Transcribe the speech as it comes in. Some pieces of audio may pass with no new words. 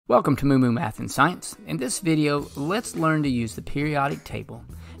Welcome to MooMooMath and Science. In this video, let's learn to use the periodic table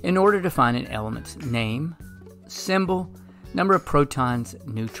in order to find an element's name, symbol, number of protons,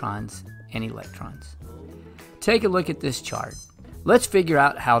 neutrons, and electrons. Take a look at this chart. Let's figure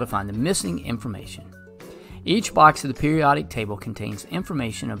out how to find the missing information. Each box of the periodic table contains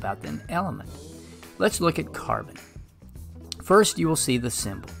information about an element. Let's look at carbon. First, you will see the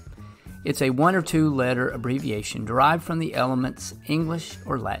symbol. It's a 1 or 2 letter abbreviation derived from the element's English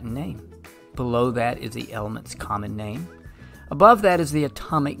or Latin name. Below that is the element's common name. Above that is the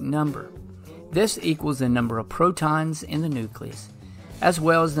atomic number. This equals the number of protons in the nucleus, as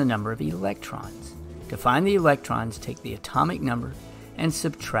well as the number of electrons. To find the electrons, take the atomic number and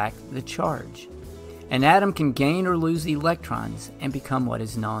subtract the charge. An atom can gain or lose electrons and become what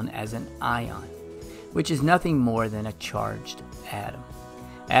is known as an ion, which is nothing more than a charged atom.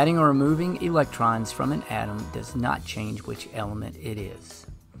 Adding or removing electrons from an atom does not change which element it is.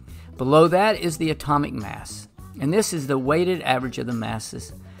 Below that is the atomic mass, and this is the weighted average of the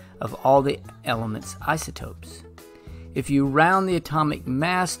masses of all the element's isotopes. If you round the atomic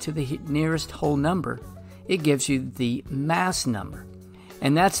mass to the nearest whole number, it gives you the mass number,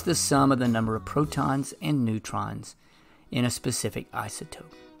 and that's the sum of the number of protons and neutrons in a specific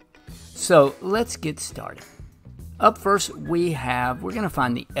isotope. So let's get started. Up first, we're going to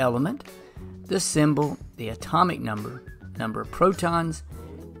find the element, the symbol, the atomic number, number of protons,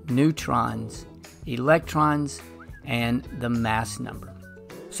 neutrons, electrons, and the mass number.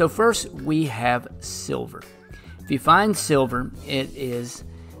 So first, we have silver. If you find silver, it is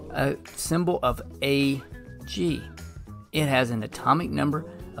a symbol of Ag. It has an atomic number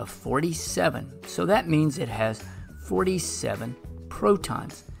of 47, so that means it has 47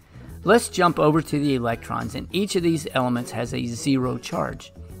 protons. Let's jump over to the electrons, and each of these elements has a 0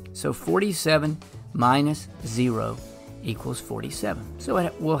 charge. So 47 minus 0 equals 47. So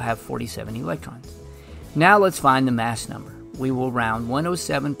it will have 47 electrons. Now let's find the mass number. We will round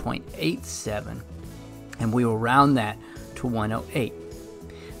 107.87, and we will round that to 108.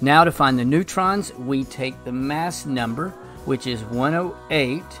 Now to find the neutrons, we take the mass number, which is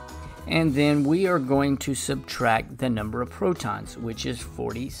 108, and then we are going to subtract the number of protons, which is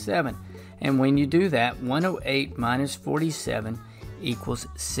 47. And when you do that, 108 minus 47 equals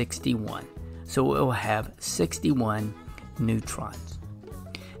 61. So we'll have 61 neutrons.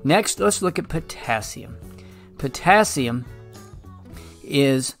 Next, let's look at potassium. Potassium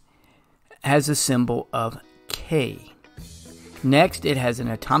has a symbol of K. Next, it has an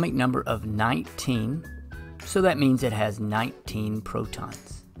atomic number of 19, so that means it has 19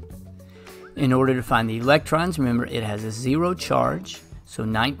 protons. In order to find the electrons, remember it has a 0 charge, so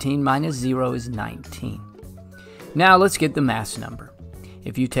 19 minus 0 is 19. Now let's get the mass number.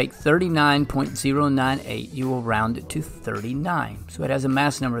 If you take 39.098, you will round it to 39. So it has a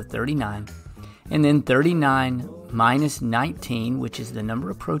mass number of 39. And then 39 minus 19, which is the number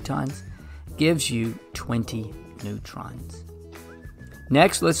of protons, gives you 20 neutrons.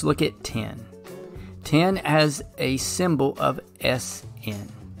 Next, let's look at 10. 10 has a symbol of Sn.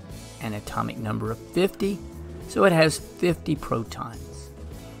 An atomic number of 50, so it has 50 protons.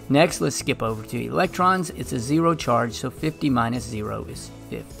 Next, let's skip over to electrons. It's a 0 charge, so 50 minus 0 is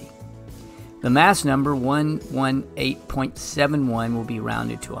 50. The mass number, 118.71, will be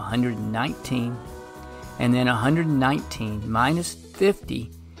rounded to 119, and then 119 minus 50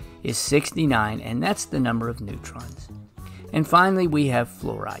 is 69, and that's the number of neutrons. And finally, we have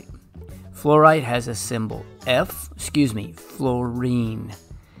fluoride. Fluoride has a symbol fluorine.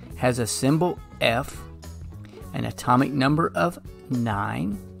 Has a symbol F, an atomic number of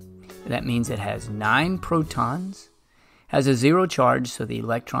 9. That means it has 9 protons. Has a 0 charge, so the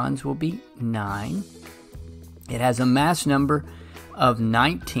electrons will be 9. It has a mass number of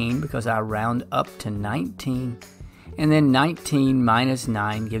 19 because I round up to 19. And then 19 minus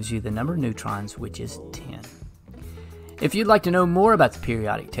 9 gives you the number of neutrons, which is 10. If you'd like to know more about the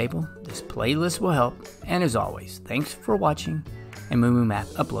periodic table, this playlist will help. And as always, thanks for watching. And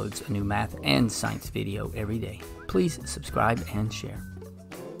MooMooMath uploads a new math and science video every day. Please subscribe and share.